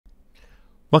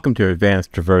Welcome to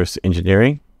Advanced Reverse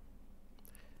Engineering.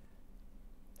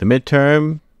 The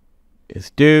midterm is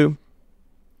due.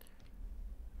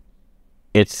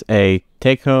 It's a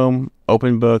take-home,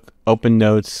 open book, open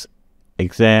notes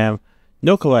exam.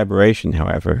 No collaboration,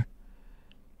 however.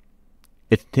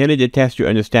 It's intended to test your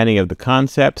understanding of the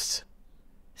concepts.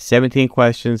 17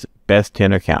 questions, best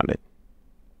 10 are counted.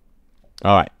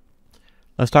 All right,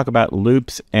 let's talk about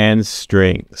loops and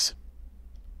strings.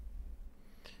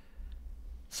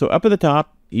 So up at the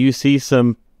top, you see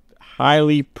some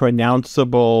highly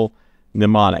pronounceable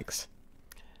mnemonics.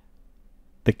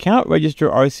 The count register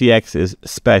RCX is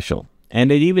special, and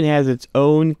it even has its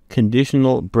own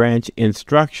conditional branch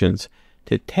instructions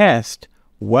to test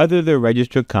whether the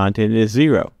register content is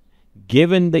 0.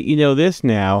 Given that you know this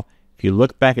now, if you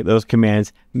look back at those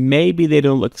commands, maybe they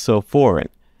don't look so foreign.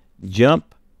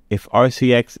 Jump if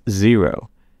RCX 0.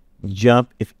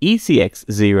 Jump if ECX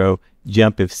 0.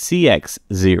 Jump if CX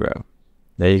 0.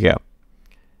 There you go.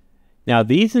 Now,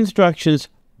 these instructions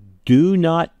do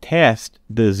not test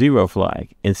the 0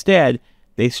 flag. Instead,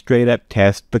 they straight up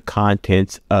test the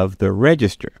contents of the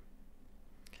register.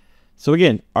 So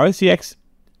again, RCX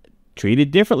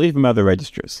treated differently from other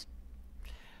registers.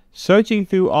 Searching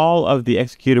through all of the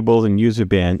executables in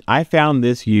UserBin, I found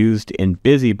this used in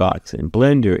BusyBox, in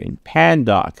Blender, in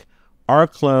Pandoc,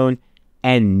 rclone,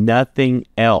 and nothing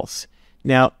else.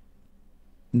 Now,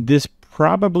 this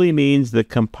probably means that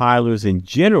compilers in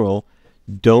general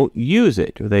don't use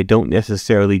it, or they don't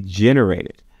necessarily generate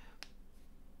it.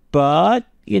 But,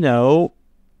 you know,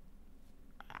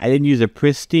 I didn't use a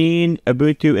pristine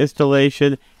Ubuntu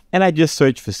installation, and I just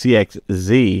searched for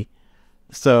CXZ,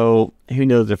 so who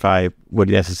knows if I would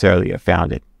necessarily have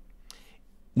found it.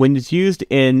 When it's used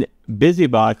in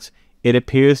BusyBox, it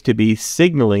appears to be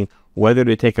signaling whether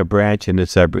to take a branch in a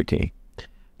subroutine.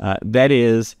 That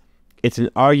is, it's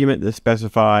an argument that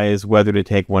specifies whether to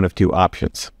take one of two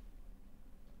options.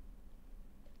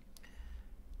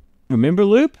 Remember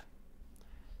loop?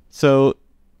 So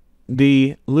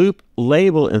the loop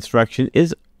label instruction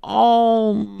is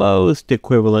almost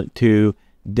equivalent to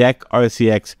dec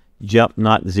RCX jump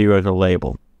not 0 to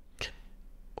label.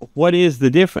 What is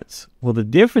the difference? Well, the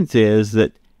difference is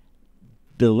that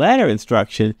the latter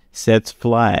instruction sets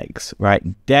flags, right?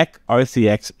 Dec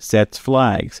RCX sets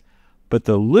flags. But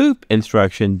the loop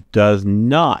instruction does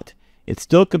not. It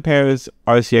still compares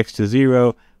RCX to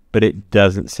 0, but it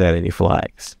doesn't set any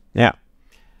flags. Now,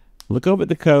 look over at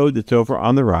the code that's over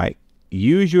on the right.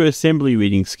 Use your assembly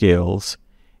reading skills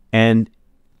and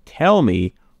tell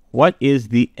me what is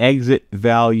the exit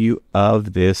value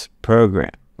of this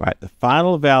program, right? The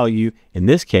final value, in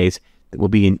this case, will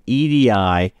be an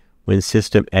EDI when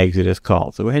system exit is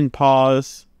called. So go ahead and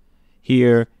pause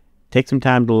here. Take some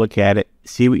time to look at it,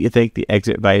 see what you think the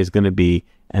exit value is going to be,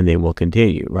 and then we'll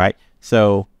continue, right?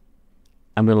 So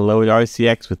I'm going to load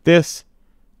RCX with this.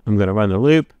 I'm going to run the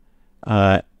loop.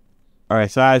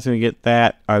 RSI is going to get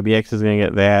that. RBX is going to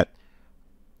get that.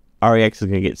 REX is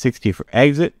going to get 60 for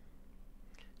exit.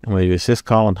 I'm going to do a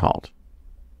syscall and halt.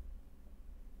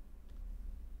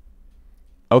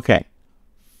 Okay.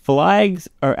 Flags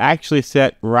are actually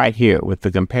set right here with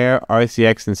the compare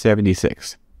RCX and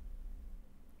 76.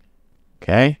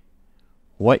 Okay,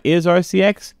 what is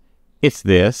RCX? It's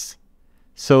this.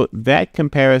 So that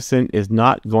comparison is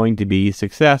not going to be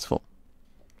successful.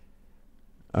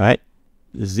 All right,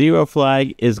 the 0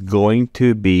 flag is going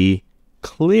to be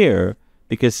clear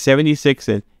because 76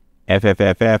 and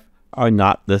FFFF are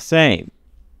not the same.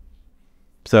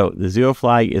 So the 0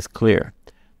 flag is clear.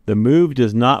 The move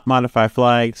does not modify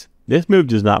flags. This move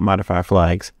does not modify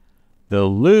flags. The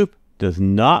loop does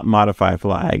not modify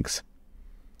flags.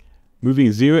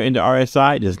 Moving 0 into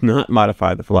RSI does not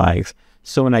modify the flags.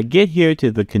 So when I get here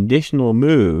to the conditional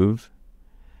move,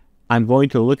 I'm going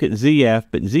to look at ZF,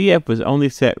 but ZF was only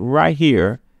set right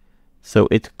here. So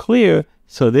it's clear,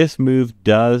 so this move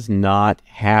does not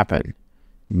happen.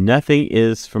 Nothing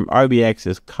is from RBX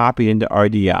is copied into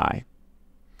RDI,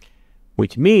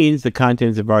 which means the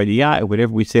contents of RDI,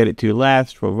 whatever we set it to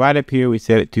last, well, right up here we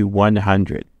set it to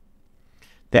 100.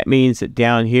 That means that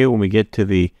down here when we get to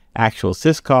the actual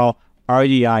syscall,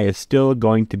 RDI is still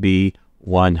going to be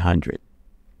 100.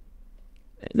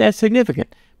 That's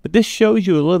significant. But this shows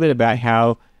you a little bit about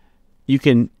how you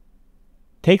can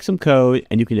take some code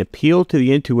and you can appeal to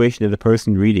the intuition of the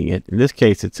person reading it. In this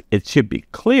case, it should be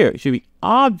clear. It should be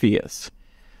obvious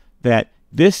that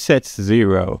this sets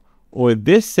 0 or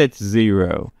this sets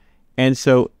 0. And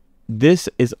so this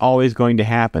is always going to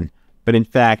happen. But in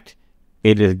fact,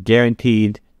 it is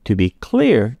guaranteed to be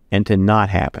clear and to not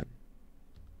happen.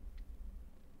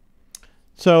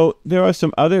 So there are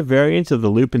some other variants of the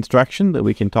loop instruction that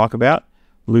we can talk about.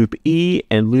 Loop E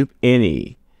and loop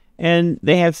NE. And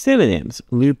they have synonyms.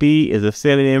 Loop E is a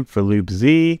synonym for loop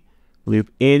Z. Loop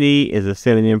NE is a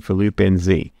synonym for loop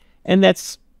NZ. And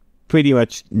that's pretty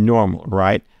much normal,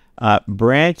 right?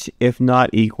 Branch if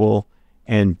not equal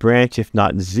and branch if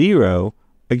not zero,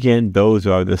 again, those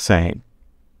are the same.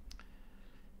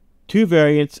 Two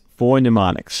variants for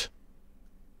mnemonics.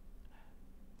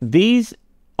 These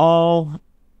all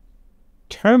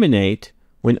terminate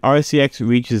when RCX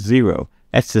reaches 0.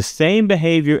 That's the same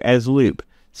behavior as loop.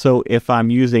 So if I'm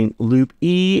using loop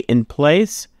E in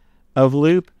place of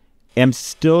loop, I'm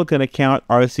still going to count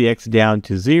RCX down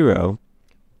to 0,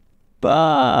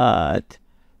 but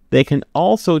they can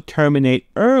also terminate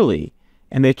early,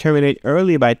 and they terminate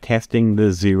early by testing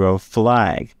the 0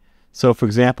 flag. So for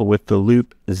example, with the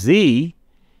loop Z,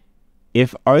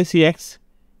 if RCX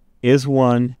is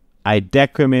 1, I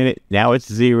decrement it, now it's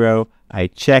 0, I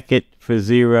check it for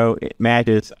 0, it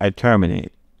matches, I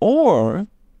terminate. Or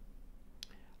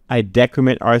I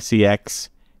decrement RCX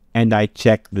and I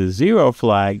check the 0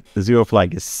 flag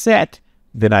is set,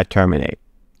 then I terminate.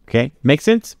 Okay, make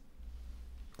sense?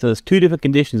 So there's two different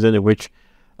conditions under which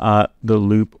the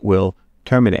loop will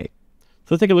terminate.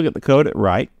 So let's take a look at the code at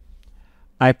right.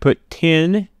 I put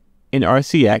 10 in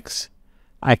RCX,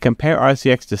 I compare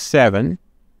RCX to 7,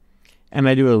 and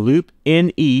I do a loop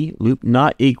NE, loop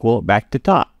not equal, back to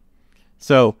top.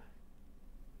 So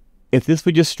if this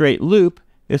were just straight loop,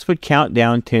 this would count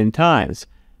down 10 times.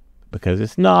 Because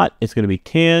it's not, it's going to be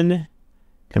 10,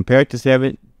 compared to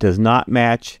 7, does not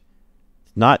match.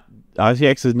 It's not,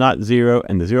 RCX is not 0,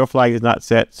 and the 0 flag is not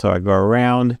set, so I go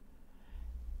around.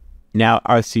 Now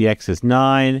RCX is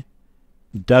 9,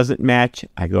 doesn't match,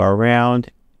 I go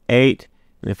around. 8,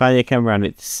 and then finally I come around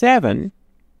at 7.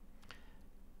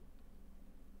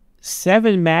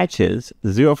 7 matches,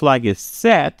 the 0 flag is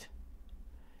set,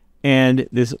 and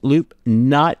this loop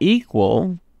not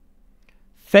equal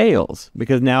fails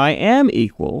because now I am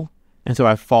equal, and so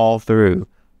I fall through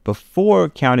before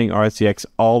counting RCX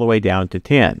all the way down to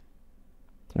 10.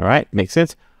 All right, makes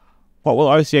sense? What will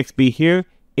RCX be here?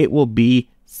 It will be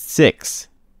 6.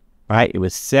 Right? It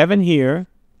was 7 here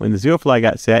when the 0 flag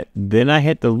got set. Then I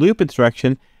hit the loop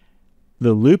instruction.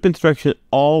 The loop instruction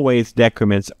always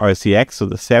decrements RCX, so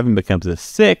the 7 becomes a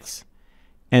 6.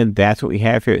 And that's what we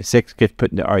have here. 6 gets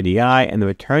put into RDI, and the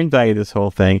return value of this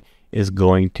whole thing is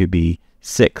going to be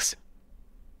 6.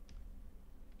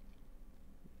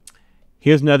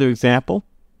 Here's another example.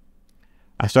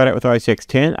 I start out with RCX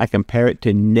 10. I compare it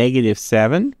to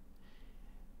 -7.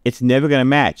 It's never going to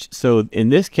match. So in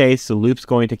this case, the loop's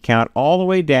going to count all the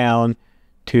way down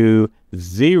to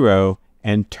 0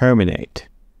 and terminate.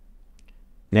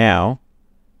 Now,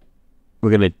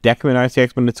 we're going to decrement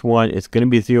RCX when it's 1. It's going to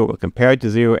be 0. We'll compare it to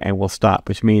 0, and we'll stop,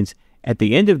 which means at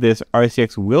the end of this,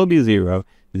 RCX will be 0.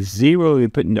 0 will be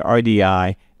put into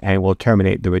RDI, and will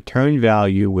terminate. The return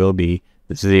value will be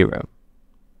 0.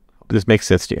 Hope this makes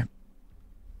sense to you.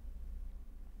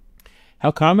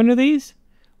 How common are these?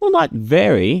 Well, not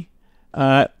very,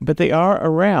 but they are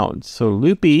around. So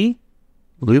loop E,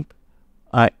 loop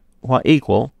while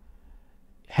equal,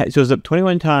 shows up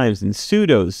 21 times in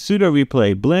pseudo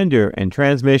replay, blender, and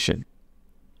transmission.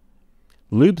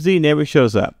 Loop Z never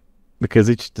shows up because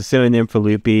it's just a synonym for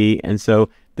loop E, and so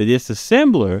the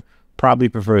disassembler probably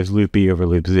prefers loop E over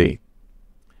loop Z.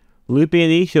 Loop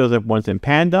NE shows up once in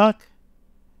Pandoc,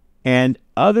 and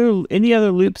any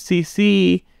other loop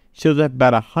CC shows up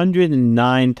about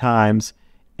 109 times,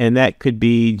 and that could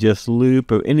be just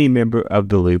loop or any member of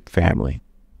the loop family.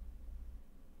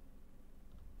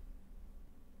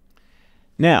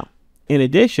 Now, in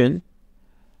addition,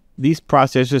 these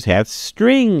processors have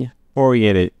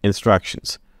string-oriented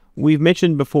instructions. We've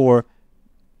mentioned before,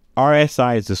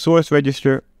 RSI is the source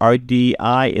register,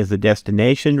 RDI is the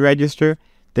destination register,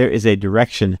 there is a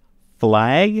direction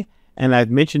flag, and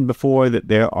I've mentioned before that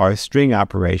there are string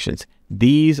operations.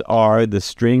 These are the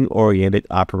string-oriented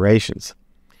operations.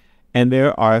 And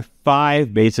there are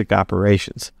 5 basic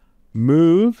operations.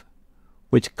 Move,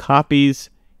 which copies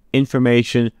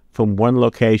information from one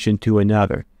location to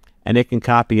another. And it can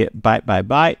copy it byte by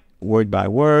byte, word by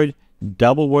word,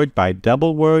 double word by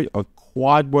double word, or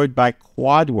quad word by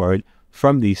quad word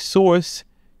from the source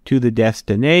to the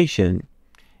destination.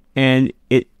 And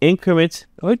it increments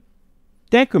or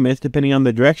decrements, depending on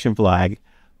the direction flag,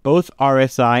 both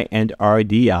RSI and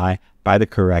RDI by the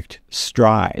correct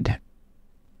stride.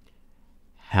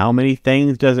 How many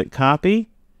things does it copy?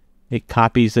 It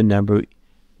copies the number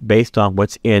based on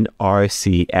what's in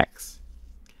RCX.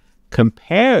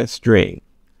 Compare string.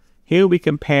 Here we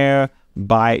compare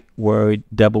byte, word,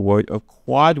 double word, or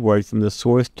quad word from the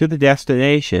source to the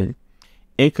destination,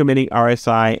 incrementing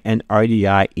RSI and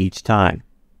RDI each time.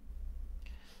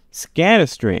 Scan a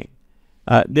string.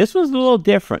 This one's a little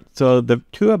different. So the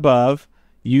two above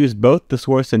use both the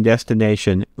source and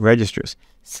destination registers.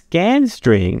 Scan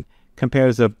string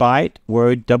compares a byte,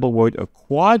 word, double word, or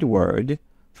quad word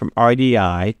from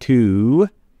RDI to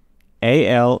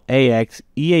AL, AX,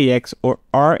 EAX, or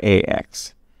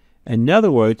RAX. In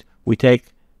other words, we take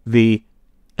the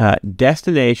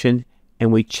destination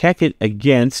and we check it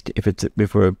against, if it's a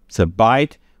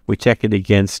byte, we check it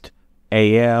against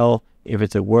AL, if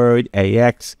it's a word,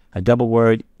 AX, a double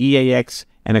word, EAX,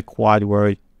 and a quad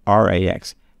word,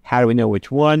 RAX. How do we know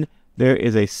which one? There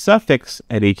is a suffix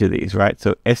at each of these, right?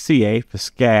 So SCA for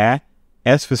SCA,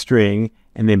 S for string,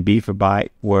 and then B for byte,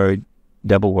 word,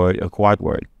 double word, or quad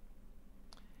word.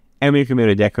 And we increment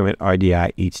or decrement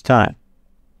RDI each time.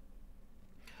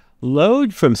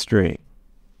 Load from string.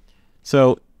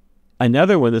 So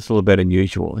another one that's a little bit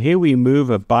unusual. Here we move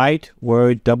a byte,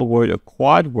 word, double word, or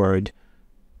quad word,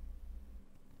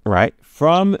 right,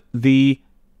 from the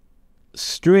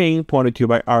string pointed to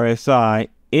by RSI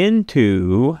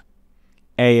into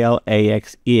AL,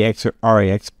 AX, EX, or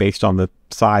RAX based on the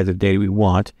size of data we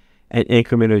want, and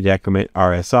increment or decrement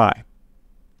RSI.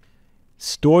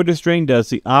 Store to string does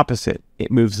the opposite.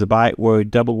 It moves the byte,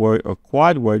 word, double word, or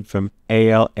quad word from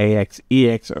AL, AX,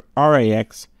 EX, or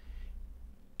RAX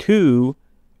to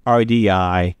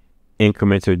RDI,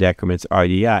 increments or decrements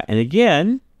RDI. And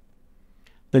again,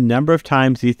 the number of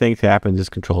times these things happen is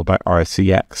controlled by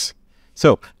RCX.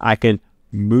 So I can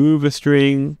move a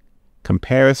string,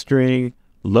 compare a string,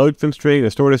 load from string or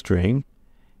store to string,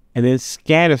 and then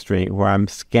scan a string where I'm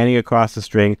scanning across the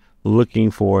string looking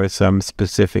for some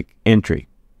specific entry.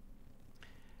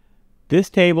 This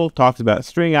table talks about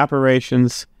string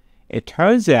operations. It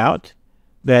turns out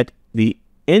that the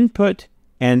input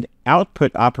and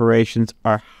output operations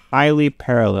are highly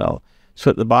parallel. So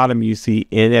at the bottom you see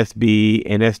NSB,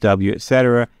 NSW,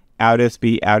 etc.,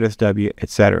 OutSB, OutSW,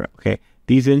 etc. Okay,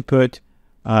 these input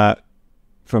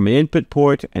from an input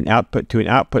port and output to an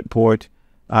output port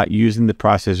using the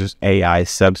processor's AI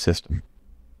subsystem.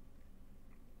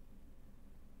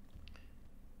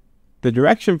 The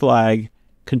direction flag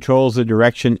controls the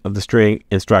direction of the string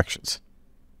instructions.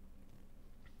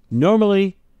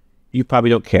 Normally, you probably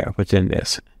don't care what's in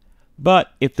this.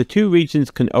 But if the two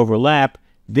regions can overlap,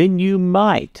 then you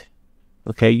might.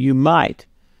 Okay, you might.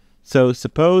 So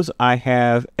suppose I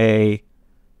have a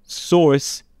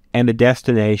source and a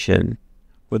destination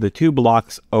where the two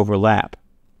blocks overlap.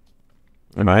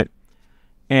 All right?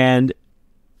 And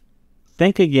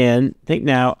think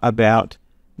now about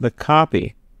the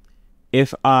copy.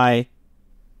 If let's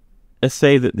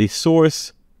say that the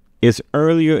source is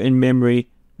earlier in memory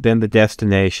than the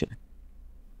destination,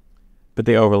 but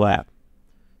they overlap.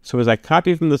 So as I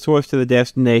copy from the source to the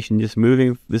destination,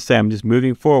 I'm just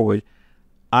moving forward,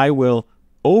 I will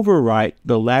overwrite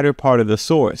the latter part of the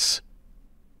source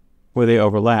where they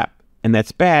overlap. And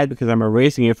that's bad because I'm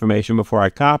erasing information before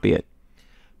I copy it.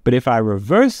 But if I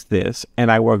reverse this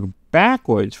and I work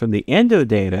backwards from the end of the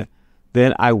data,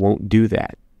 then I won't do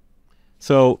that.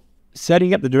 So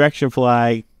setting up the direction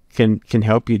flag can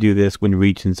help you do this when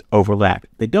regions overlap.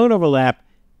 If they don't overlap,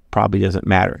 probably doesn't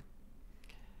matter.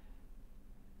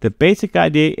 The basic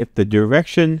idea, if the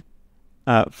direction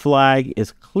flag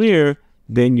is clear,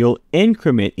 then you'll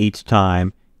increment each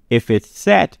time. If it's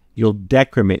set, you'll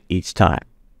decrement each time.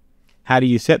 How do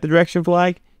you set the direction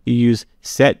flag? You use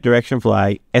set direction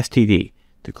flag STD.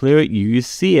 To clear it, you use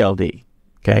CLD.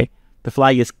 Okay? The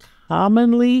flag is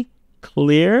commonly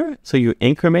clear, so you're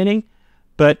incrementing,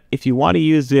 but if you want to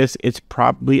use this, it's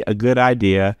probably a good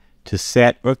idea to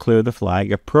set or clear the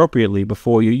flag appropriately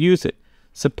before you use it.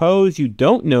 Suppose you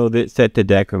don't know that it's set to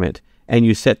decrement and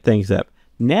you set things up.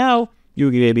 Now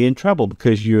you're going to be in trouble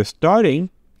because you're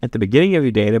starting at the beginning of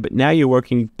your data, but now you're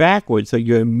working backwards, so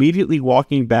you're immediately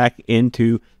walking back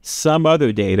into some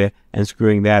other data and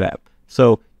screwing that up.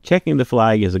 So checking the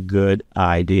flag is a good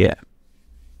idea.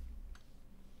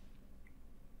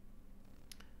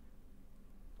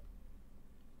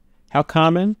 How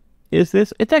common is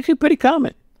this? It's actually pretty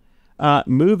common.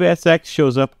 MoveSX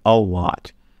shows up a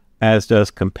lot, as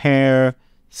does compare,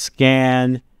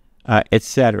 scan,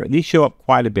 etc. These show up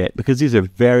quite a bit because these are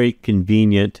very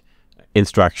convenient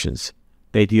instructions.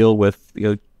 They deal with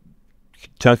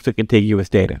chunks of contiguous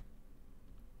data.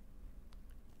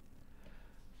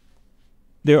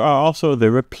 There are also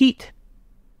the repeat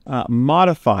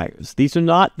modifiers. These are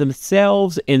not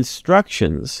themselves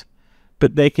instructions,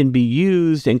 but they can be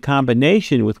used in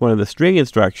combination with one of the string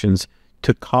instructions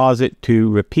to cause it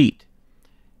to repeat.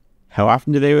 How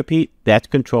often do they repeat? That's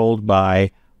controlled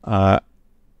by the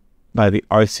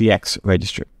RCX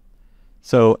register.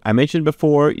 So I mentioned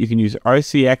before, you can use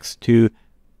RCX to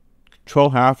control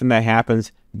how often that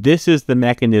happens. This is the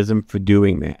mechanism for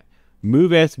doing that.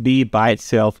 MoveSB by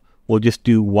itself will just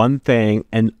do one thing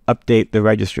and update the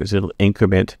registers. It'll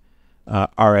increment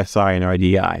RSI and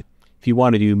RDI. If you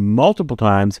want to do multiple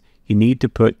times, you need to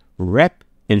put rep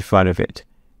in front of it.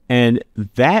 And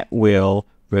that will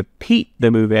repeat the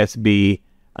MoveSB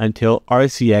until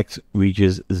RCX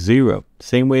reaches 0.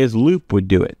 Same way as loop would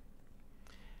do it.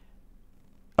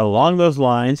 Along those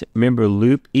lines, remember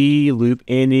loop E, loop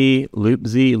NE, loop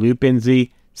Z, loop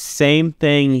NZ. Same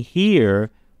thing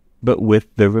here, but with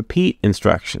the repeat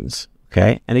instructions.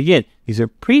 Okay, and again, these are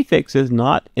prefixes,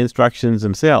 not instructions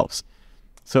themselves.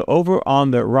 So over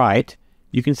on the right,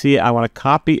 you can see I want to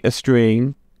copy a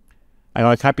string. I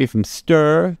want to copy from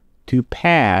stir to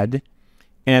pad,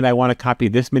 and I want to copy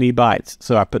this many bytes.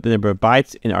 So I put the number of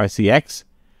bytes in RCX.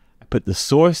 I put the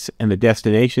source and the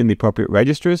destination, the appropriate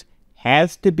registers.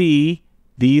 Has to be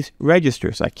these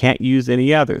registers. I can't use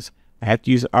any others. I have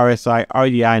to use RSI,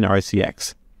 RDI, and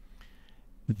RCX.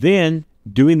 Then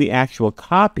doing the actual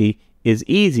copy is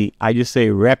easy. I just say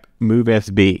rep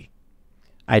MoveSB.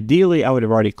 Ideally, I would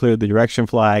have already cleared the direction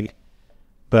flag,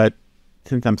 but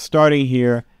since I'm starting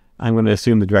here, I'm going to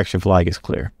assume the direction flag is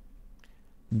clear.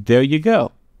 There you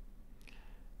go.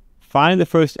 Find the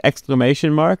first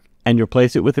exclamation mark and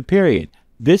replace it with a period.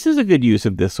 This is a good use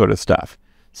of this sort of stuff.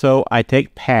 So I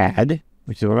take pad,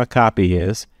 which is where my copy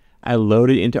is. I load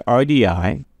it into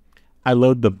RDI. I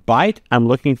load the byte I'm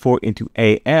looking for into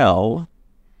AL.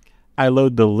 I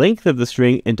load the length of the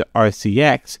string into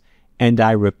RCX, and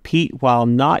I repeat while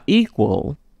not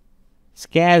equal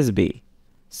SCASB.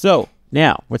 So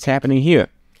now what's happening here?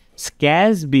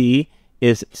 SCASB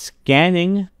is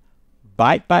scanning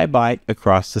byte by byte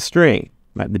across the string.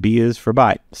 The B is for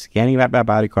byte, scanning byte by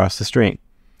byte across the string.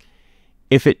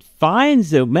 If it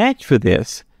finds a match for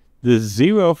this, the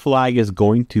 0 flag is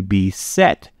going to be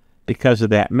set because of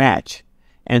that match.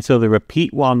 And so the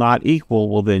repeat while not equal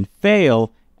will then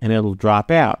fail and it'll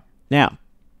drop out. Now,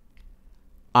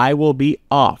 I will be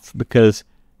off because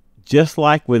just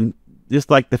like the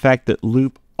fact that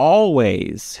loop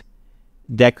always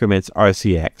decrements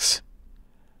RCX,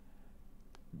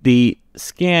 the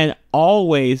scan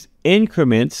always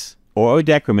increments or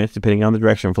decrements, depending on the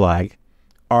direction flag,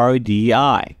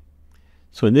 RDI.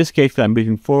 So in this case, I'm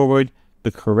moving forward.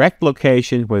 The correct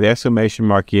location where the exclamation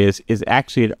mark is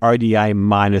actually at RDI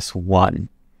 -1.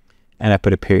 And I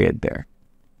put a period there.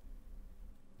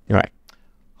 All right.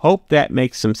 Hope that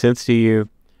makes some sense to you.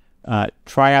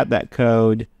 Try out that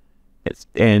code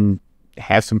and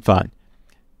have some fun.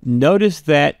 Notice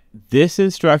that this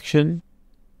instruction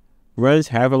runs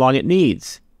however long it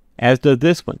needs, as does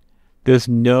this one. There's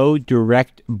no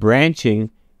direct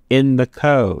branching in the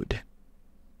code.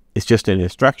 It's just an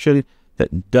instruction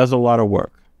that does a lot of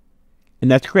work.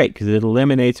 And that's great because it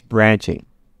eliminates branching.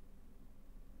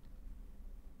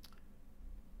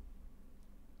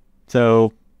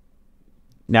 So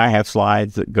now I have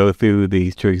slides that go through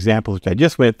these two examples, which I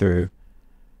just went through.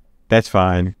 That's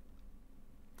fine.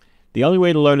 The only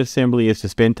way to learn assembly is to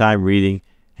spend time reading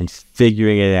and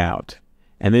figuring it out,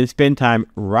 and then spend time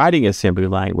writing assembly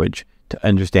language to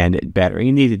understand it better.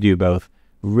 You need to do both,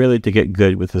 really, to get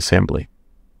good with assembly.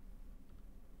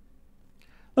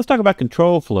 Let's talk about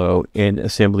control flow in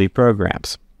assembly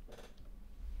programs.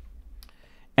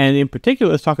 And in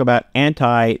particular, let's talk about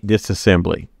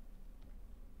anti-disassembly.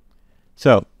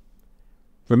 So,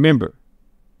 remember,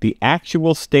 the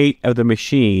actual state of the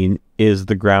machine is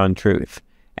the ground truth,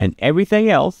 and everything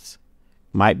else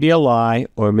might be a lie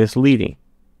or misleading.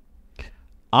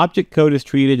 Object code is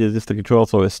treated as if the control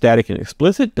flow is static and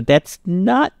explicit, but that's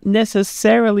not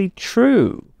necessarily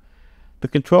true. The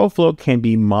control flow can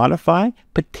be modified,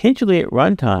 potentially at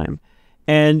runtime,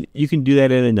 and you can do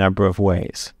that in a number of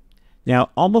ways.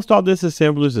 Now, almost all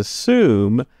disassemblers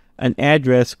assume an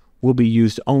address will be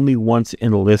used only once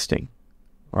in a listing,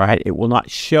 right? It will not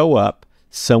show up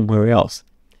somewhere else.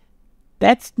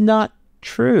 That's not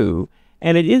true,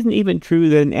 and it isn't even true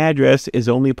that an address is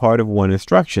only part of one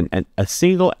instruction. And a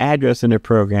single address in a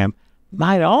program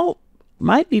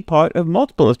might be part of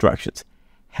multiple instructions.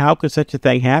 How could such a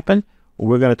thing happen? Well,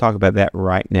 we're going to talk about that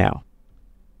right now.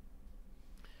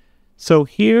 So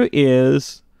here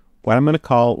is what I'm going to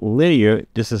call linear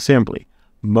disassembly.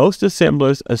 Most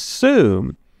assemblers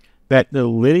assume that the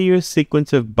linear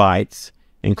sequence of bytes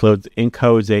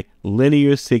encodes a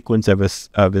linear sequence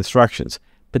of instructions.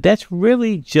 But that's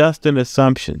really just an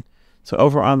assumption. So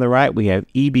over on the right, we have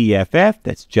EBFF,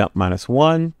 that's jump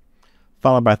 -1,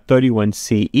 followed by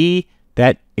 31CE.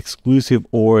 That exclusive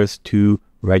ORs two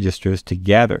registers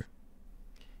together.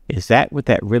 Is that what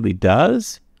that really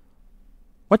does?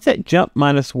 What's that jump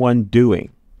 -1 doing?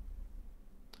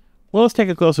 Well, let's take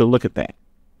a closer look at that.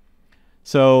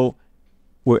 So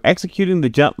we're executing the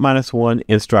jump -1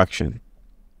 instruction.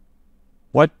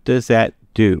 What does that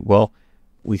do? Well,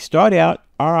 we start out,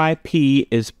 RIP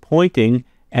is pointing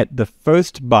at the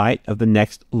first byte of the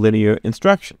next linear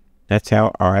instruction. That's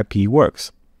how RIP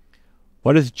works.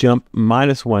 What does jump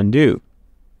 -1 do?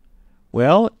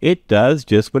 Well, it does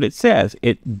just what it says.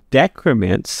 It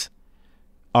decrements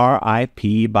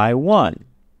RIP by 1.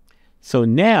 So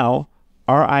now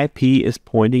RIP is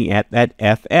pointing at that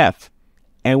FF,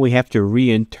 and we have to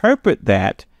reinterpret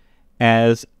that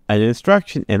as an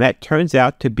instruction, and that turns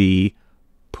out to be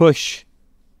push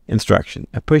instruction,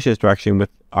 a push instruction with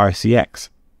RCX,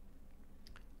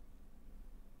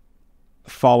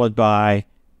 followed by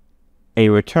a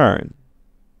return,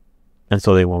 and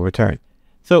so they won't return.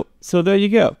 So there you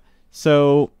go.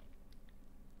 So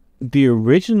the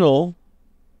original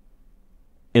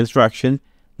instruction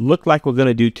looked like we're going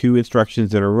to do 2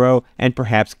 instructions in a row and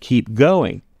perhaps keep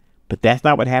going, but that's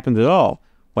not what happens at all.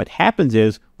 What happens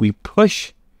is we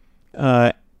push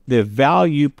the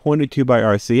value pointed to by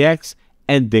RCX,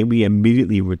 and then we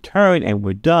immediately return, and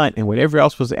we're done, and whatever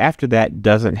else was after that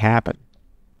doesn't happen.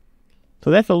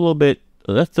 So that's a little bit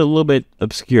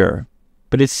obscure,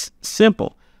 but it's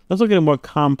simple. Let's look at a more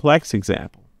complex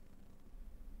example.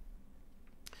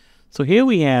 So here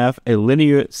we have a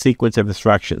linear sequence of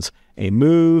instructions: a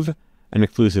move, an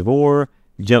exclusive OR,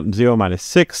 jump 0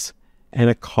 -6, and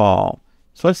a call.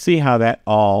 So let's see how that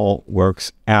all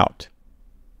works out.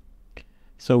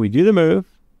 So we do the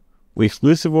move, we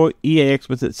exclusive OR EAX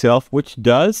with itself, which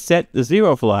does set the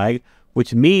 0 flag,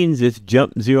 which means this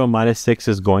jump 0 -6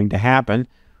 is going to happen.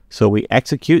 So we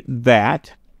execute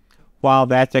that. While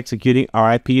that's executing,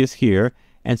 RIP is here,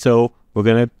 and so we're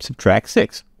going to subtract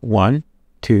 6. 1,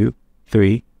 2,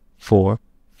 3, 4,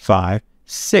 5,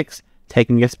 6,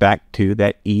 taking us back to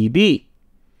that EB.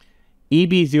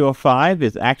 EB05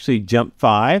 is actually jump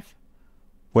 5.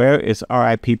 Where is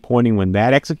RIP pointing when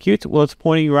that executes? Well, it's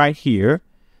pointing right here,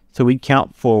 so we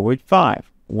count forward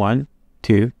 5. 1,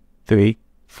 2, 3,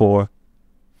 4,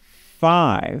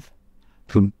 5.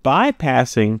 From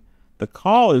bypassing the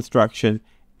call instruction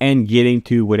and getting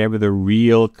to whatever the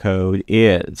real code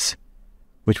is,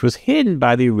 which was hidden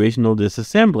by the original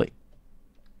disassembly.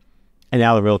 And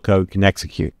now the real code can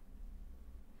execute.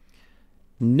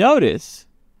 Notice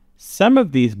some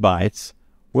of these bytes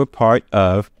were part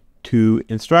of 2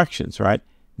 instructions, right?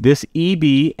 This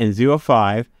EB and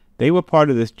 05, they were part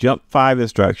of this jump 5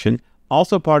 instruction,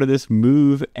 also part of this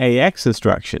move AX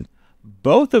instruction.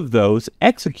 Both of those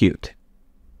execute.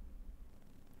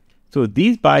 So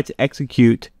these bytes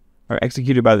are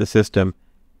executed by the system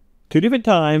 2 different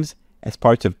times as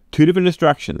parts of 2 different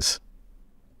instructions.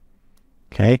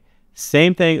 Okay,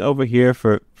 same thing over here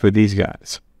for these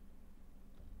guys.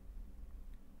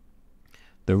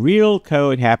 The real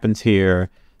code happens here.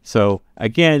 So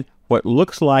again, what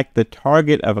looks like the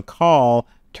target of a call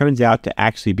turns out to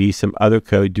actually be some other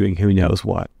code doing who knows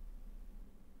what.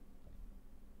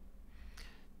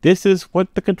 This is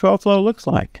what the control flow looks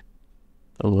like.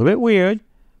 A little bit weird,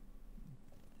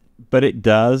 but it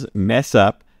does mess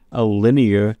up a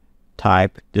linear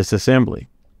type disassembly.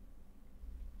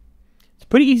 It's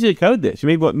pretty easy to code this.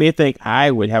 You may think I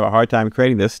would have a hard time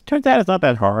creating this. Turns out it's not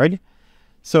that hard.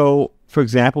 So, for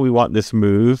example, we want this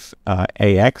move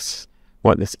AX,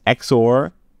 want this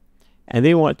XOR, and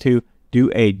they want to do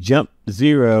a jump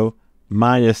 0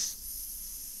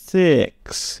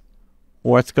 -6.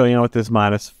 What's going on with this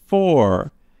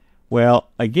 -4? Well,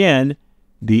 again,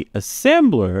 the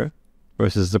assembler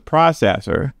versus the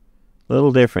processor, a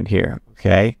little different here,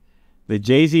 okay? The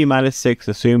JZ -6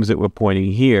 assumes that we're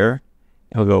pointing here,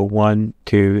 and we'll go 1,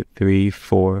 2, 3,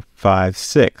 4, 5,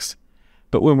 6.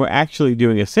 But when we're actually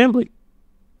doing assembly,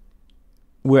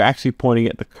 we're actually pointing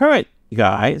at the current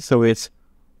guy, so it's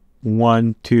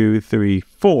 1, 2, 3,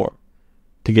 4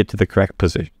 to get to the correct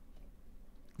position.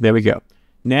 There we go.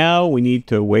 Now we need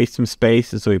to waste some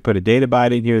space, and so we put a data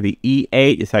byte in here. The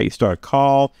E8 is how you start a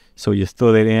call, so we just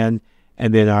throw that in,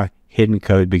 and then our hidden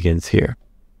code begins here.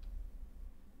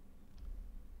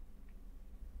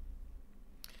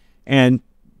 And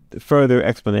further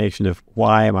explanation of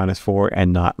why -4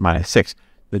 and not -6.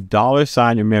 The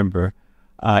 $, remember,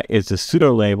 is the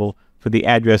pseudo label for the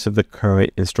address of the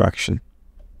current instruction.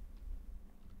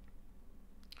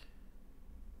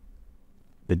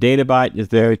 The data byte is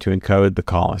there to encode the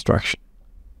call instruction.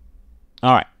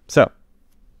 All right, so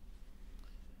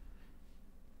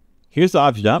here's the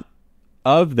object dump.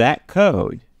 of that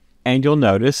code, and you'll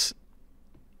notice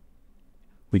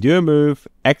we do a move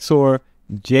XOR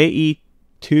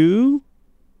JE2.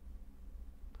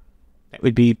 That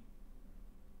would be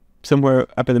somewhere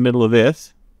up in the middle of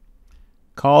this.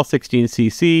 Call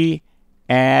 16cc,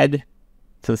 add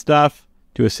some stuff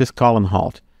to a syscall and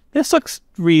halt. This looks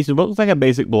reasonable. It looks like a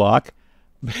basic block,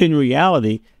 but in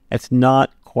reality, it's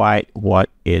not quite what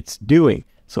it's doing.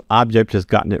 So Object has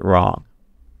gotten it wrong.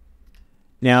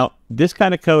 Now, this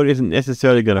kind of code isn't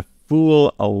necessarily going to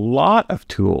fool a lot of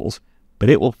tools, but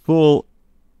it will fool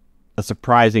a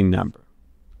surprising number.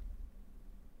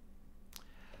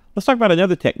 Let's talk about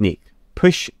another technique,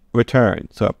 push return.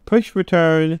 So a push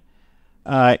return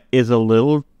is a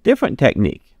little different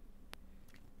technique.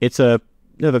 It's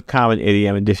another common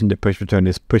idiom in addition to push return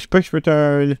is push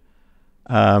return,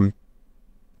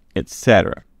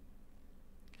 etc.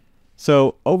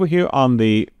 So over here on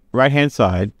the right hand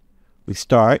side,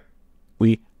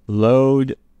 we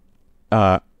load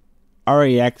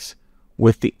RAX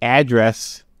with the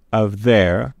address of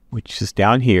there, which is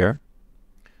down here.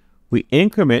 We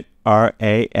increment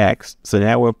RAX, so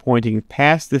now we're pointing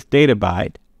past this data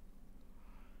byte.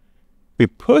 We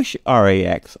push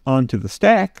RAX onto the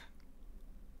stack.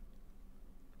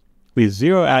 We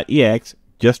zero out EX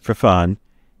just for fun,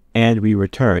 and we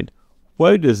return.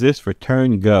 Where does this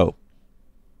return go?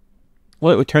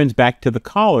 Well, it returns back to the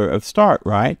caller of start,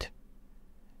 right?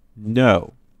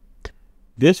 No.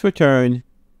 This return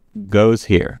goes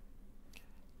here.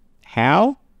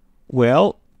 How?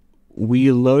 Well,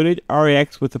 we loaded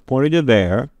RAX with the pointer to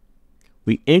there.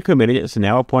 We incremented it, so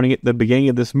now we're pointing at the beginning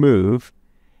of this move,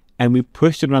 and we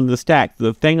pushed it onto the stack.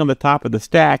 The thing on the top of the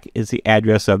stack is the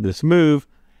address of this move,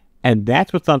 and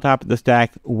that's what's on top of the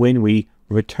stack when we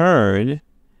return,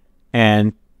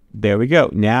 and there we go.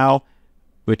 Now,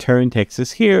 return takes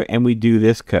us here, and we do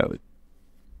this code.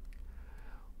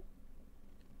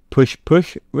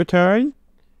 Push return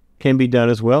can be done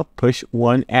as well. Push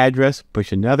one address,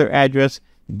 push another address.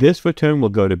 This return will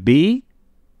go to B,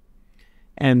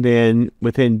 and then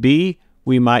within B,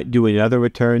 we might do another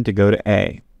return to go to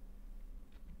A.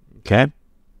 Okay?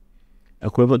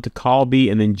 Equivalent to call B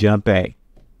and then jump A.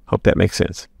 Hope that makes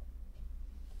sense.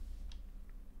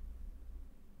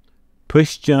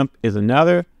 Push jump is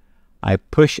another. I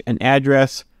push an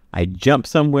address, I jump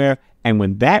somewhere, and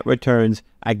when that returns,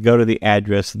 I go to the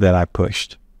address that I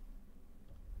pushed.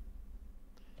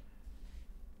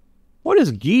 What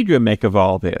does Ghidra make of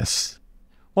all this?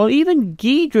 Well, even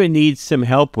Ghidra needs some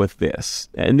help with this,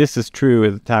 and this is true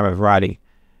at the time of writing.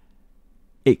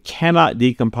 It cannot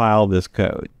decompile this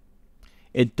code.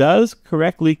 It does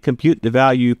correctly compute the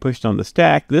value pushed on the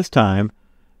stack this time,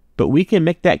 but we can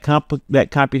make that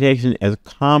computation as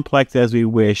complex as we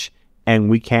wish,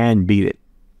 and we can beat it.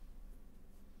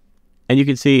 And you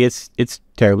can see it's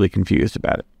terribly confused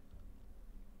about it.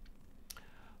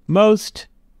 Most,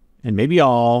 and maybe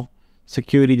all,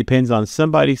 security depends on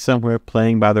somebody somewhere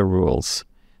playing by the rules.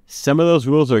 Some of those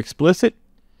rules are explicit.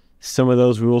 Some of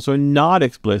those rules are not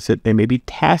explicit. They may be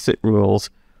tacit rules,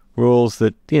 rules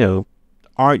that,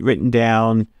 aren't written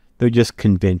down. They're just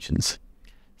conventions.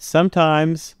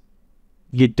 Sometimes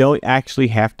you don't actually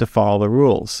have to follow the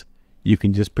rules. You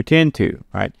can just pretend to,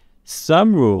 right?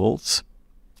 Some rules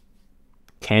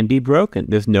can be broken.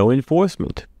 There's no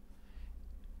enforcement.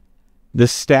 The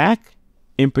stack,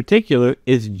 in particular,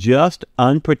 is just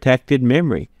unprotected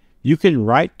memory. You can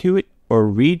write to it or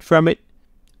read from it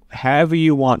however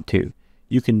you want to.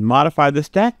 You can modify the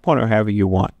stack pointer however you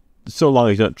want, so long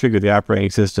as you don't trigger the operating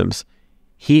system's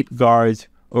heap guards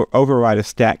or override a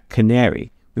stack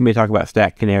canary. We may talk about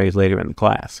stack canaries later in the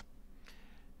class.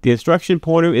 The instruction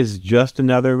pointer is just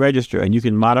another register, and you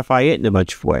can modify it in a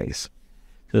bunch of ways.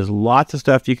 There's lots of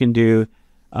stuff you can do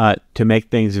to make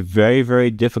things very,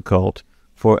 very difficult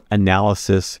for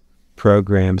analysis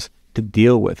programs to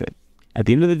deal with it. At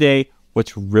the end of the day,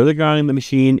 what's really going on in the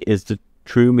machine is the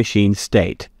true machine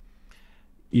state.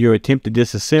 Your attempt to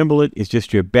disassemble it is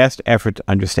just your best effort to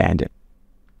understand it.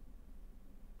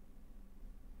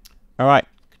 All right,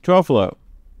 control flow.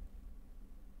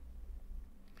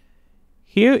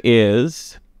 Here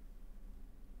is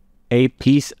a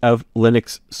piece of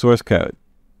Linux source code.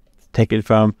 Taken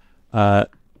from the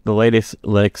latest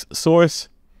Linux source.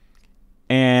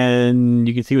 And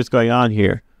you can see what's going on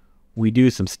here. We do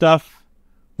some stuff.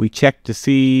 We check to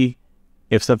see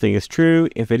if something is true.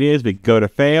 If it is, we go to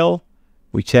fail.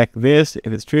 We check this.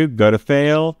 If it's true, go to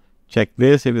fail. Check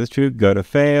this. If it's true, go to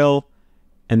fail.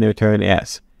 And then return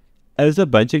S. There's a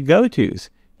bunch of go-tos.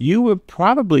 You were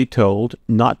probably told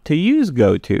not to use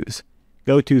go-tos.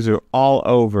 Go-tos are all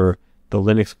over the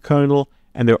Linux kernel,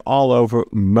 and they're all over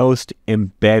most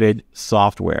embedded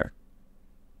software.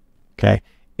 Okay?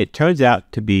 It turns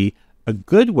out to be a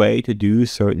good way to do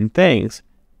certain things,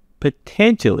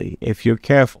 potentially, if you're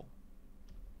careful.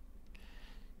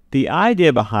 The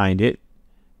idea behind it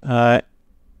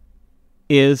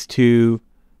is to,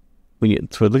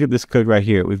 so look at this code right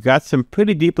here. We've got some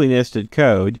pretty deeply nested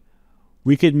code.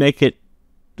 We could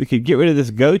get rid of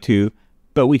this goto,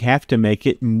 but we'd have to make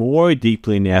it more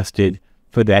deeply nested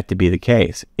for that to be the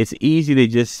case. It's easy to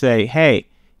just say, hey,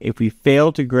 if we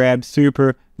fail to grab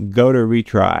super, go to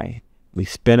retry. We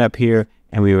spin up here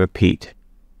and we repeat.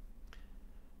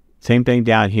 Same thing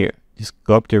down here. Just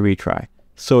go up to retry.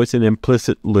 So it's an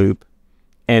implicit loop,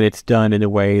 and it's done in a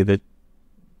way that,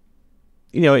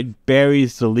 it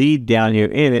buries the lead down here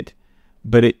in it,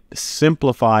 but it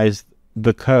simplifies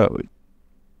the code.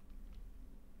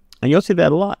 And you'll see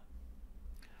that a lot.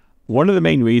 One of the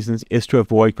main reasons is to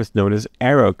avoid what's known as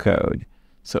arrow code.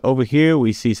 So over here,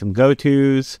 we see some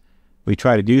gotos. We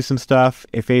try to do some stuff.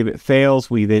 If it fails,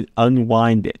 we then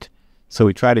unwind it. So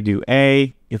we try to do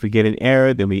A. If we get an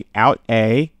error, then we out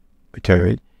A,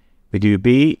 return. We do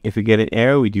B. If we get an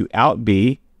error, we do out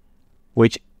B,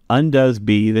 which undoes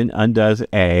B, then undoes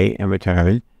A, and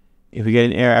return. If we get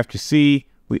an error after C,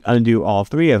 we undo all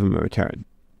three of them and return.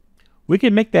 We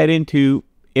can make that into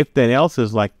if then else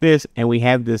is like this, and we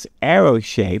have this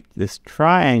arrow-shaped, this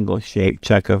triangle-shaped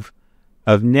chunk of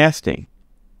nesting.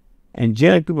 And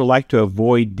generally, people like to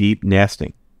avoid deep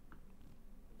nesting.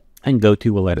 And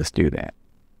goto will let us do that.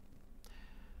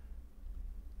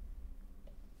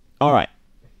 All right.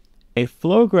 A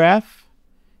flow graph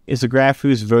is a graph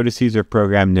whose vertices are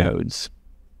program nodes.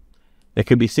 They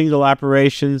could be single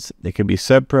operations, they could be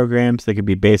subprograms, they could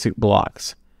be basic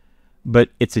blocks. But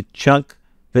it's a chunk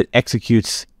that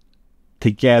executes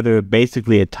together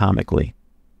basically atomically.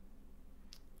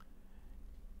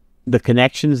 The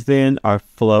connections then are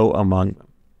flow among them.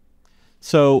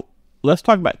 So let's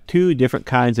talk about two different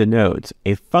kinds of nodes.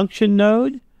 A function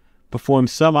node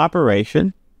performs some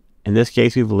operation. In this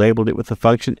case, we've labeled it with the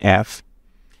function f.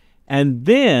 And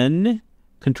then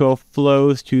control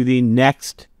flows to the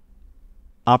next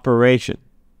operation.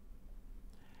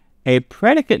 A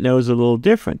predicate node is a little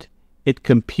different. It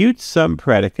computes some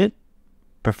predicate,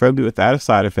 preferably without a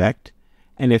side effect,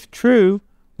 and if true,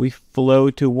 we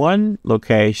flow to one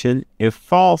location. If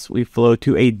false, we flow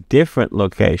to a different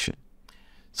location.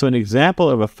 So an example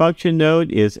of a function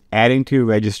node is adding two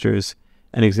registers.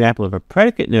 An example of a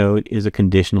predicate node is a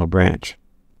conditional branch.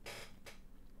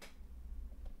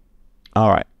 All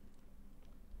right.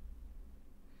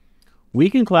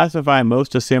 We can classify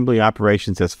most assembly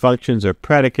operations as functions or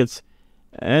predicates,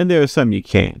 and there are some you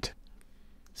can't.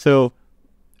 So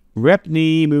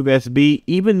repni move SB,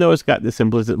 even though it's got this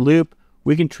implicit loop,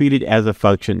 we can treat it as a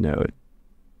function node.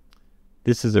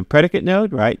 This is a predicate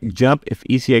node, right? Jump if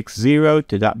ECX 0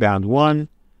 to dot bound 1,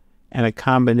 and a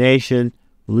combination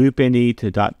loop NE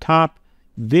to dot top.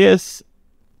 This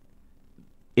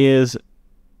is,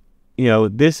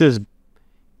 this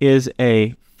is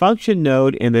a function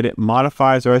node in that it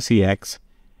modifies RCX.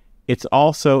 It's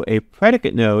also a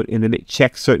predicate node in that it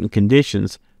checks certain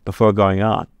conditions before going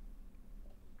on.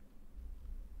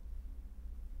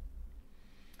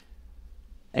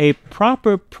 A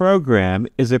proper program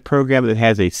is a program that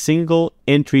has a single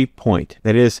entry point.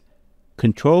 That is,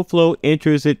 control flow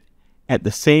enters it at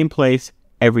the same place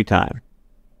every time.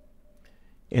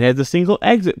 It has a single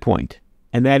exit point,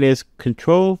 and that is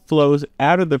control flows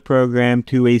out of the program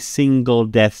to a single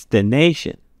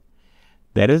destination.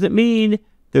 That doesn't mean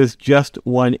there's just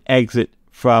one exit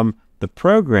from the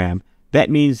program. That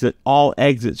means that all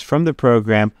exits from the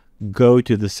program go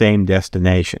to the same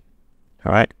destination.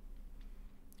 All right?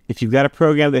 If you've got a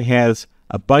program that has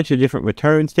a bunch of different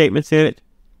return statements in it,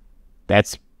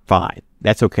 that's fine.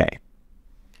 That's okay.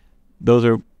 Those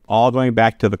are all going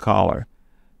back to the caller.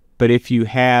 But if you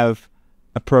have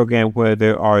a program where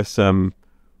there are some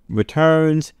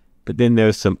returns, but then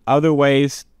there's some other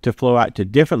ways to flow out to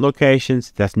different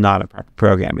locations, that's not a proper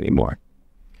program anymore.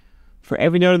 For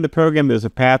every node in the program, there's a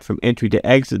path from entry to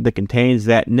exit that contains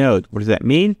that node. What does that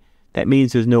mean? That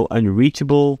means there's no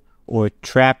unreachable or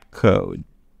trap code.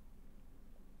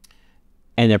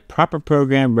 And a proper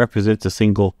program represents a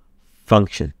single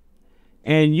function.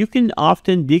 And you can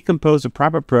often decompose a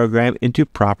proper program into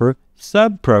proper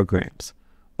subprograms.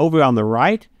 Over on the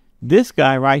right, this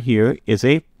guy right here is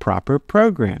a proper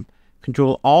program.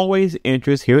 Control always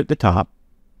enters here at the top.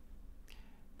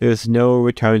 There's no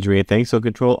returns or anything, so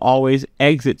control always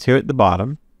exits here at the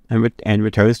bottom and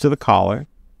returns to the caller.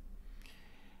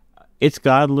 It's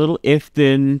got a little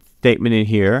if-then statement in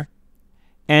here.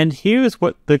 And here's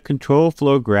what the control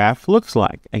flow graph looks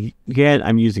like. Again,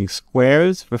 I'm using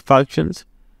squares for functions,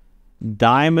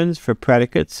 diamonds for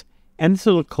predicates, and this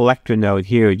little collector node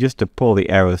here just to pull the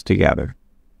arrows together.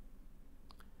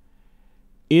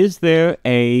 Is there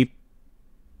a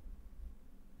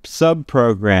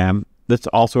subprogram that's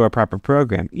also a proper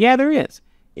program? Yeah, there is.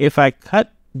 If I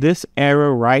cut this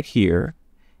arrow right here,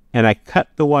 and I cut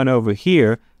the one over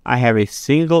here, I have a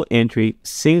single entry,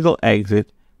 single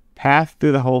exit, path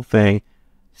through the whole thing,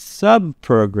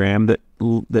 subprogram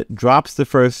that drops the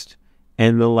first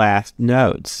and the last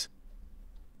nodes.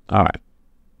 All right.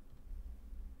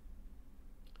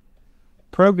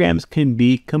 Programs can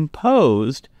be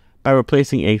composed by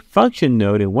replacing a function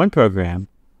node in one program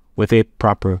with a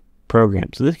proper program.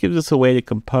 So this gives us a way to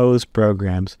compose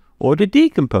programs or to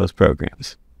decompose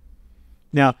programs.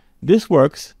 Now, this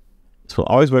works. This will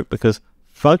always work because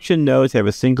function nodes have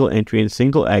a single entry and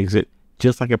single exit,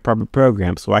 just like a proper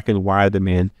program, so I can wire them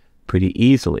in pretty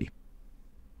easily.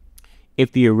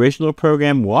 If the original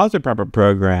program was a proper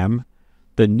program,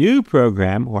 the new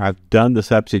program, where I've done the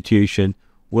substitution,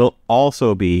 will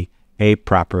also be a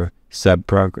proper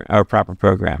subprogram or proper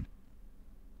program.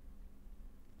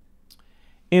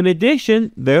 In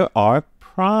addition, there are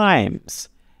primes.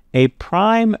 A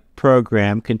prime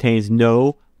program contains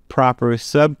no proper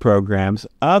subprograms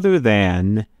other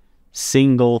than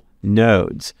single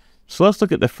nodes. So let's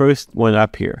look at the first one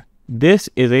up here. This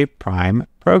is a prime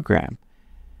program.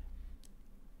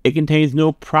 It contains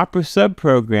no proper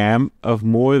subprogram of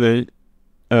more than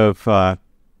contains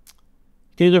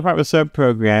a proper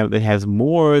subprogram that has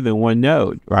more than one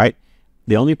node, right?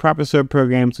 The only proper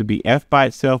subprograms would be F by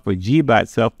itself or G by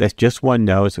itself. That's just one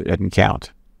node, so it doesn't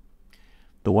count.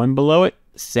 The one below it,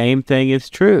 same thing is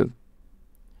true.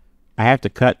 I have to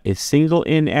cut a single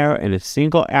in arrow and a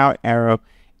single out arrow.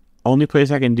 Only place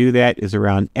I can do that is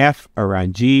around F,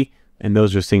 around G, and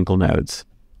those are single nodes.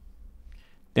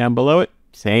 Down below it,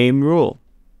 same rule.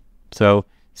 So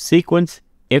sequence,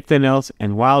 if then else,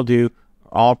 and while do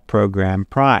are all program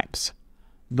primes.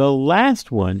 The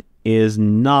last one is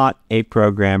not a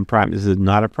program prime. This is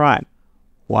not a prime.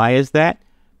 Why is that?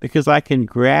 Because I can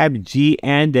grab G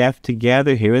and F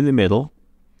together here in the middle.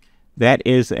 That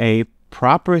is a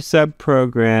proper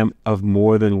subprogram of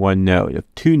more than one node,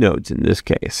 of two nodes in this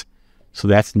case. So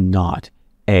that's not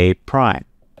a prime.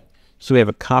 So we have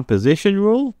a composition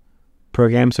rule.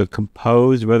 Programs are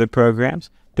composed of other programs.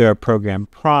 There are program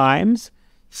primes.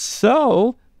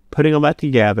 So putting all that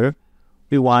together,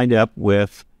 we wind up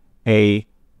with a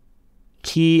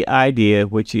key idea,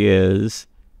 which is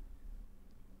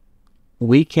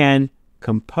we can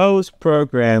compose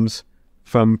programs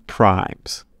from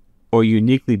primes, or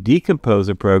uniquely decompose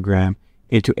a program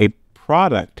into a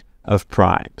product of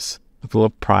primes, of little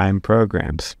prime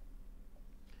programs.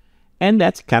 And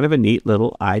that's kind of a neat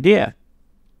little idea.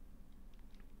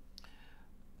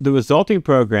 The resulting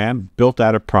program built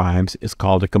out of primes is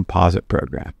called a composite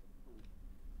program.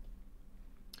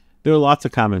 There are lots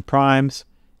of common primes: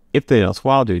 if then else,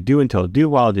 while do, do until, do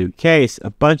while do, case, a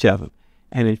bunch of them.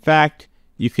 And in fact,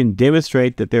 you can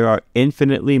demonstrate that there are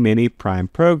infinitely many prime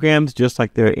programs, just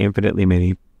like there are infinitely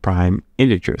many prime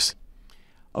integers.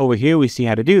 Over here, we see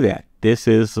how to do that. This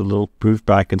is a little proof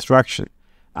by construction.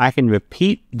 I can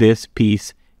repeat this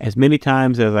piece as many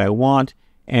times as I want,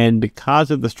 and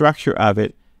because of the structure of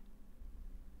it,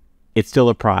 it's still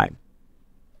a prime.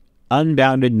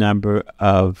 Unbounded number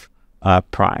of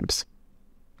primes.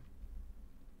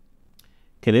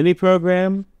 Can any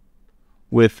program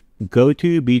with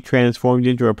goto be transformed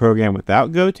into a program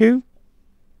without goto?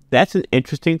 That's an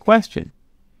interesting question.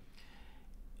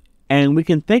 And we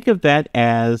can think of that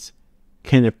as,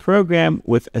 can a program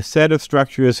with a set of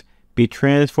structures be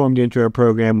transformed into a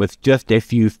program with just a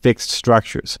few fixed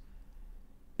structures?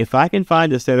 If I can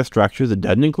find a set of structures that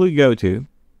doesn't include goto,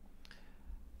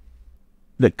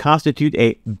 that constitute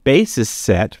a basis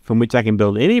set from which I can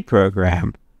build any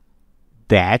program,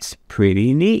 that's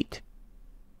pretty neat.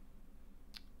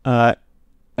 And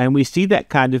we see that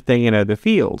kind of thing in other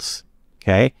fields.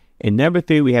 Okay. In number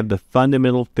 3, we have the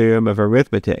fundamental theorem of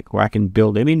arithmetic, where I can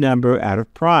build any number out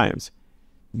of primes.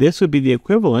 This would be the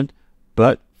equivalent,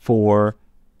 but for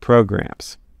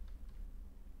programs.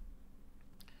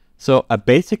 So a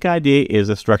basic idea is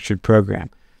a structured program.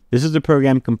 This is a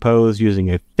program composed using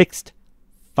a fixed,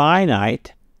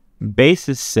 finite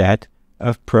basis set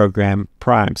of program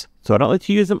primes. So I don't let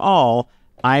you use them all.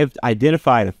 I've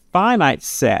identified a finite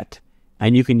set,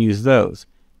 and you can use those.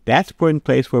 That's one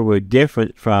place where we're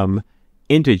different from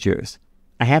integers.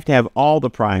 I have to have all the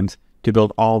primes to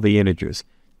build all the integers.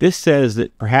 This says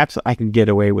that perhaps I can get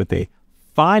away with a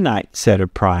finite set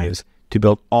of primes to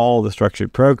build all the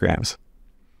structured programs.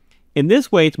 In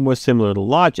this way, it's more similar to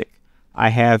logic. I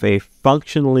have a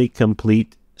functionally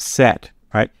complete set,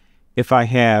 right? If I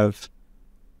have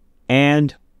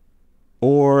and,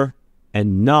 or,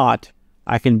 and not,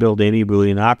 I can build any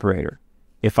Boolean operator.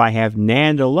 If I have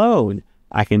NAND alone,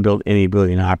 I can build any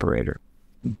Boolean operator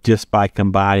just by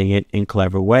combining it in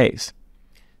clever ways.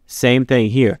 Same thing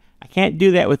here. I can't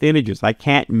do that with integers. I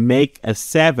can't make a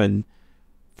 7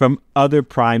 from other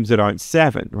primes that aren't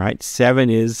 7, right? 7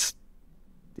 is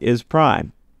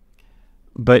prime.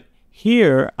 But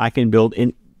here I can build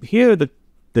in here the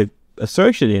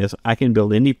assertion is I can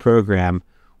build any program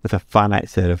with a finite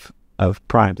set of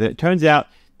primes. And it turns out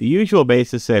the usual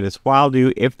basis set is while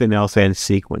do, if then else, and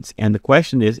sequence. And the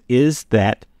question is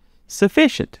that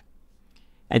sufficient?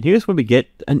 And here's where we get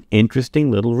an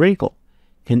interesting little wrinkle.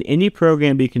 Can any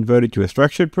program be converted to a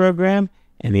structured program?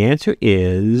 And the answer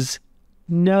is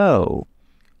no.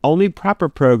 Only proper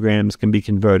programs can be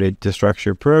converted to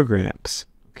structured programs.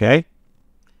 Okay?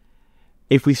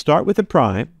 If we start with a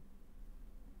prime,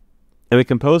 and we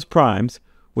compose primes,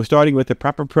 we're starting with a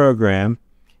proper program,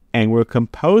 and we're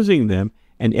composing them,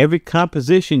 and every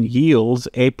composition yields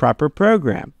a proper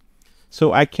program.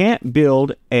 So I can't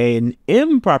build an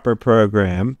improper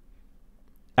program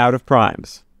out of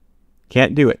primes.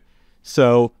 Can't do it.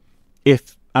 So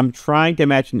if I'm trying to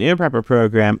match an improper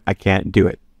program, I can't do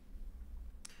it.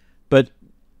 But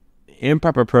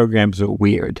improper programs are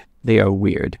weird. They are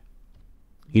weird.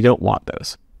 You don't want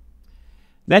those.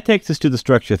 That takes us to the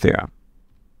structure theorem.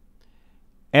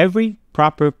 Every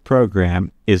proper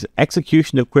program is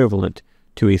execution equivalent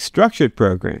to a structured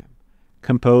program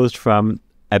composed from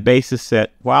a basis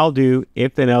set while do,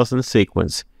 if then else, and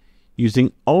sequence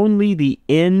using only the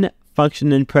in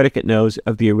function and predicate nodes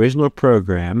of the original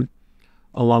program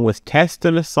along with tests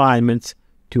and assignments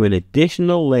to an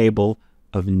additional label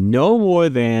of no more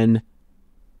than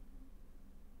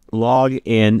log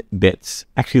n bits.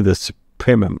 Actually, the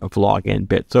supremum of log n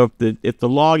bits. So if the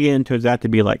log n turns out to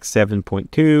be like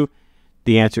 7.2,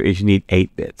 the answer is you need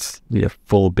 8 bits. You need a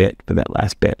full bit for that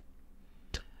last bit.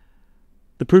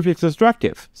 The proof is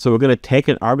constructive. So we're going to take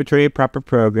an arbitrary proper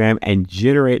program and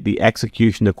generate the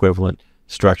execution equivalent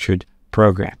structured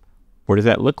program. What does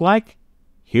that look like?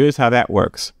 Here's how that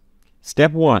works.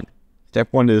 Step 1. Step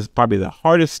 1 is probably the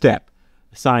hardest step.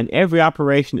 Assign every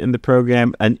operation in the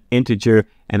program an integer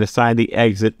and assign the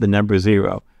exit the number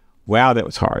 0. Wow, that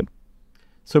was hard.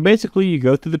 So basically you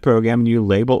go through the program and you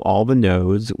label all the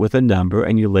nodes with a number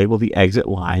and you label the exit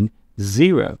line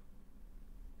 0.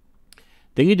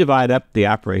 Then you divide up the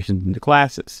operations into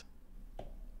classes,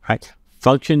 right?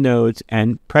 Function nodes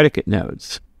and predicate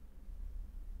nodes.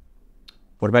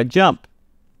 What about jump?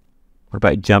 What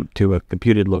about jump to a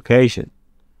computed location,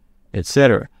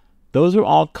 etc.? Those are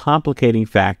all complicating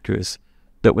factors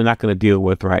that we're not going to deal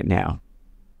with right now.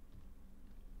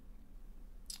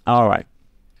 All right.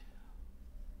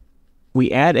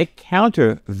 We add a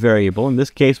counter variable. In this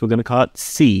case, we're going to call it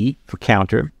C for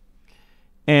counter.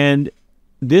 And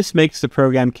this makes the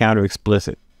program counter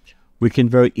explicit. We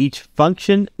convert each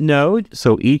function node.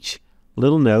 So each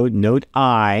little node, node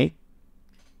I,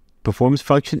 performs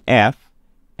function F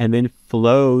and then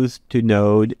flows to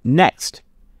node next.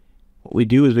 What we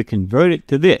do is we convert it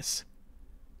to this.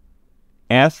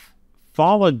 F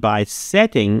followed by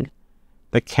setting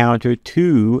the counter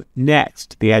to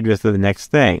next, the address of the next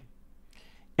thing.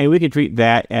 And we can treat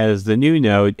that as the new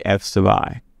node F sub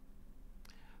I.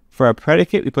 For our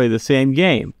predicate, we play the same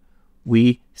game.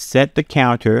 We set the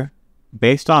counter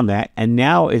based on that, and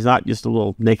now it's not just a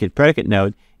little naked predicate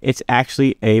node, it's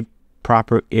actually a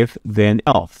proper if then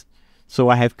else. So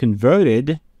I have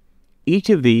converted each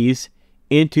of these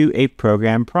into a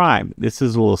program prime. This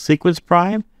is a little sequence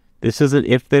prime. This is an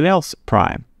if then else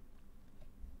prime.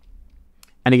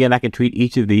 And again, I can treat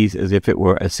each of these as if it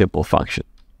were a simple function.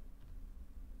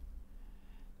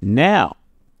 Now,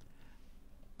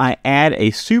 I add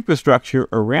a superstructure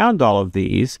around all of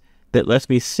these that lets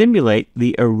me simulate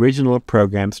the original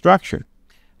program structure.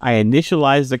 I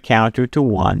initialize the counter to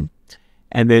 1,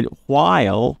 and then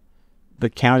while the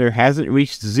counter hasn't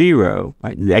reached 0,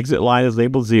 right, the exit line is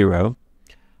labeled 0,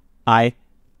 I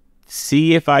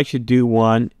see if I should do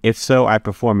 1. If so, I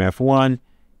perform F1.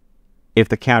 If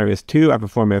the counter is 2, I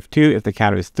perform F2. If the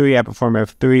counter is 3, I perform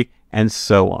F3, and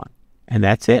so on. And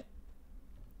that's it.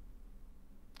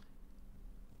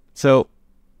 So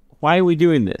why are we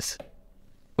doing this?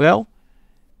 Well,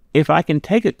 if I can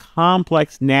take a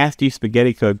complex, nasty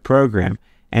spaghetti code program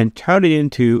and turn it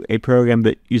into a program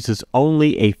that uses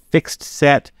only a fixed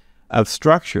set of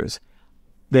structures,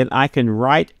 then I can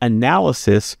write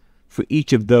analysis for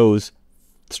each of those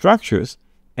structures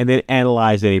and then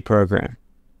analyze any program.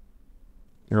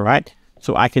 All right?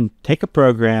 So I can take a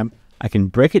program, I can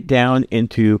break it down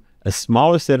into a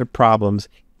smaller set of problems,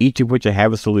 each of which I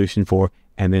have a solution for,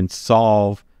 and then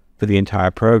solve for the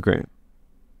entire program.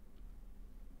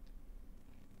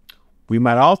 We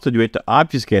might also do it to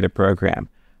obfuscate a program.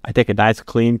 I take a nice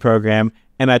clean program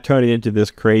and I turn it into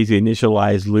this crazy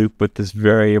initialized loop with this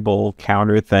variable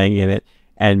counter thing in it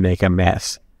and make a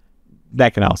mess.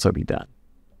 That can also be done.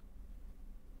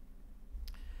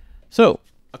 So,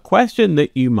 a question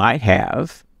that you might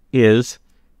have is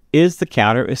the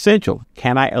counter essential?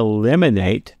 Can I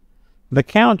eliminate the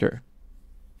counter?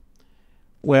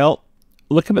 Well,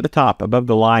 look up at the top above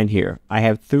the line here. I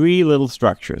have three little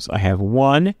structures. I have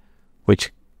one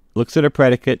which looks at a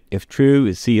predicate. If true,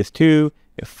 is C is 2.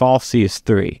 If false, C is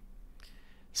 3.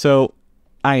 So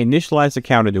I initialize the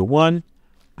counter to 1.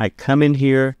 I come in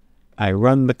here. I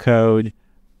run the code.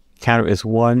 Counter is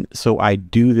 1. So I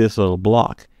do this little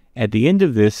block. At the end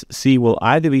of this, C will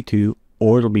either be 2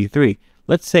 or it'll be 3.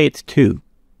 Let's say it's 2.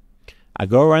 I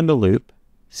go around the loop.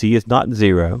 C is not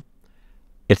 0.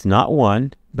 It's not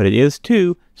 1, but it is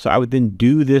 2. So I would then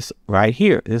do this right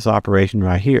here, this operation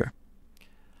right here.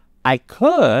 I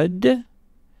could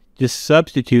just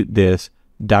substitute this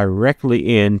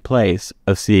directly in place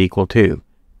of C equal 2.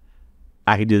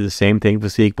 I could do the same thing for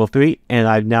C equal 3, and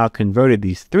I've now converted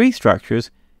these three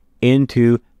structures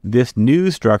into this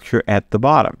new structure at the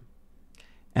bottom.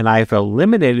 And I've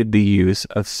eliminated the use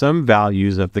of some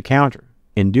values of the counter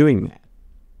in doing that.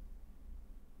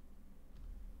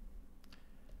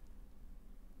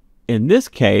 In this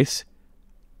case,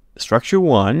 structure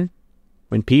 1,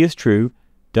 when P is true,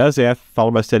 does F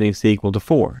followed by setting C equal to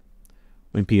 4.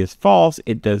 When P is false,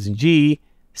 it does G,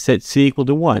 set C equal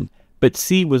to 1. But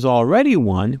C was already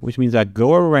 1, which means I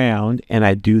go around and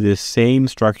I do this same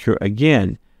structure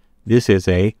again. This is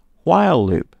a while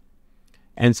loop.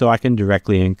 And so I can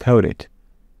directly encode it.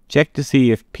 Check to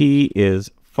see if P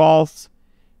is false.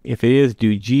 If it is,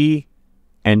 do G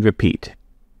and repeat.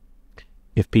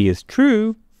 If P is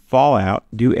true, fall out,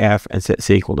 do F, and set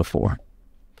C equal to 4.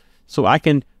 So I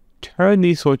can turn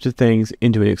these sorts of things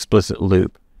into an explicit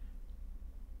loop.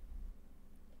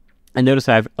 And notice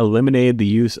I've eliminated the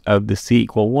use of the C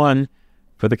equal 1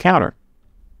 for the counter.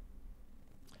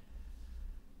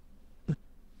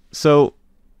 So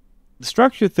the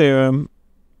structure theorem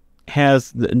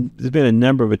there's been a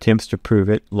number of attempts to prove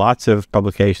it, lots of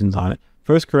publications on it.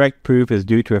 First correct proof is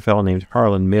due to a fellow named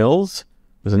Harlan Mills,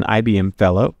 who was an IBM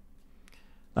fellow.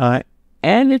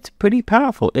 And it's pretty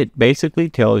powerful. It basically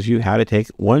tells you how to take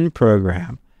one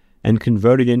program and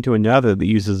convert it into another that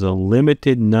uses a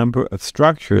limited number of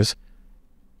structures,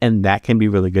 and that can be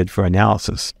really good for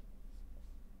analysis.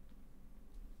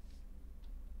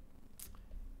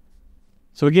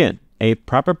 So again, a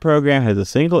proper program has a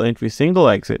single entry, single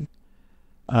exit.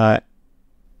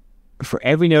 For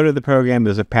every node of the program,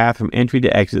 there's a path from entry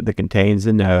to exit that contains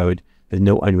the node. There's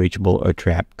no unreachable or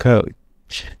trapped code.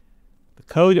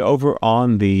 Code over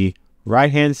on the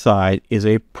right-hand side is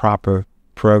a proper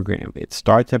program. It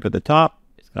starts up at the top.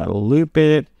 It's got a loop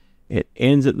in it. It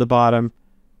ends at the bottom.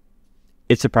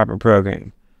 It's a proper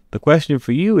program. The question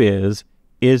for you is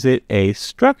it a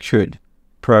structured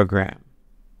program?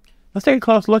 Let's take a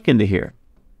close look into here.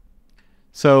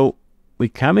 So we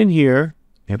come in here.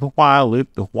 We have a while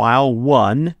loop, the while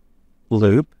 1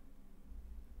 loop.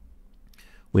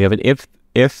 We have an if,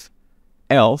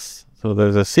 else. So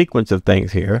there's a sequence of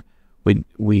things here.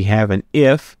 We have an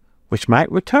if, which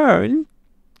might return,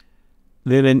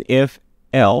 then an if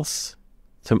else,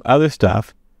 some other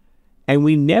stuff, and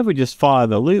we never just follow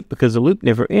the loop because the loop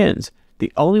never ends.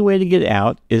 The only way to get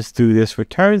out is through this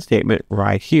return statement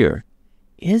right here.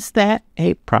 Is that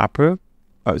a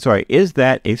is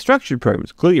that a structured program?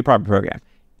 It's clearly a proper program.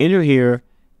 Enter here,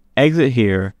 exit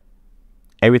here,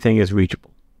 everything is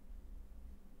reachable.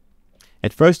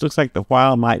 At first, it looks like the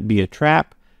while might be a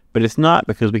trap, but it's not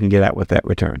because we can get out with that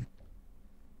return.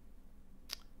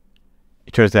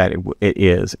 It turns out it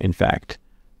is, in fact,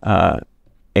 a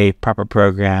proper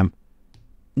program,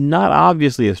 not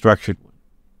obviously a structured one.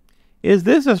 Is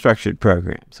this a structured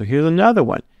program? So here's another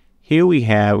one. Here we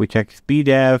check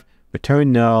speeddev,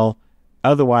 return null.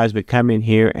 Otherwise, we come in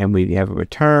here and we have a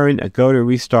return, a go to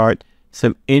restart,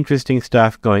 some interesting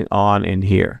stuff going on in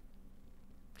here.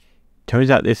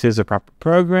 Turns out this is a proper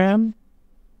program.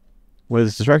 Whether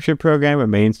it's a structured program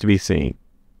remains to be seen.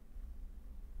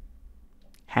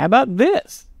 How about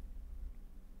this?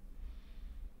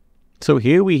 So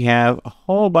here we have a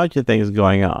whole bunch of things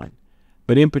going on.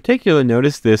 But in particular,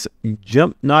 notice this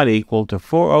jump not equal to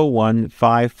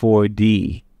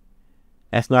 40154D.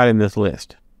 That's not in this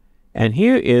list. And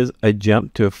here is a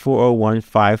jump to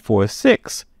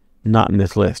 401546, not in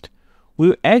this list.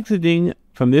 We're exiting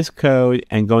from this code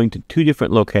and going to two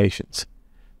different locations.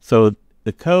 So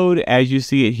the code as you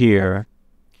see it here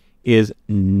is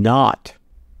not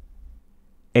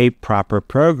a proper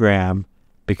program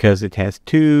because it has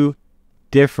two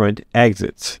different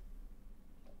exits.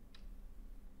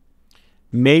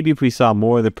 Maybe if we saw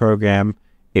more of the program,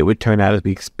 it would turn out as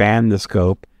we expand the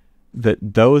scope that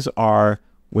those are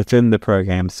within the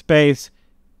program space,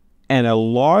 and a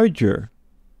larger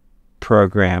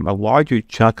program, a larger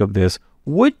chunk of this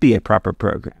would be a proper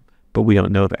program, but we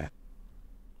don't know that.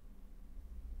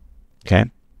 Okay?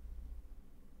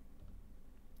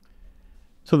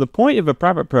 So the point of a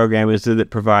proper program is that it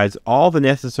provides all the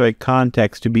necessary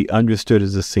context to be understood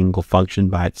as a single function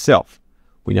by itself.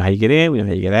 We know how you get in, we know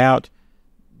how you get out.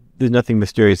 There's nothing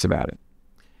mysterious about it.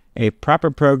 A proper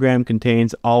program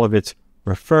contains all of its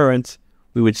reference.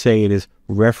 We would say it is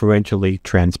referentially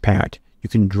transparent. You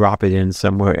can drop it in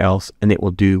somewhere else and it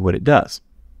will do what it does.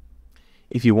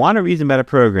 If you want to reason about a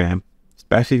program,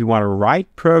 especially if you want to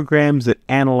write programs that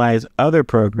analyze other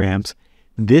programs,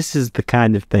 this is the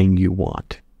kind of thing you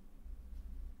want.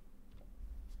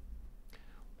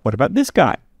 What about this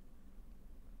guy?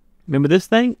 Remember this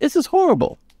thing? This is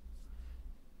horrible.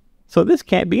 So this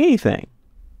can't be anything.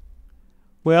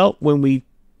 Well, when we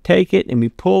take it and we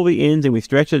pull the ends and we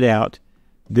stretch it out,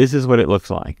 this is what it looks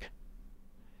like.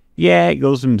 Yeah, it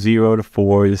goes from 0 to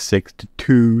 4 to 6 to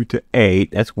 2 to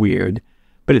 8. That's weird.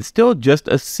 But it's still just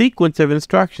a sequence of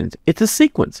instructions. It's a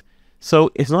sequence.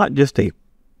 So it's not just a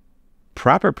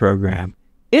proper program.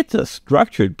 It's a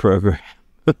structured program.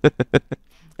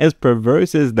 As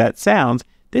perverse as that sounds,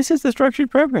 this is the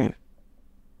structured program.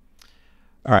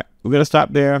 All right, we're going to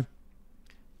stop there.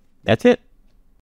 That's it.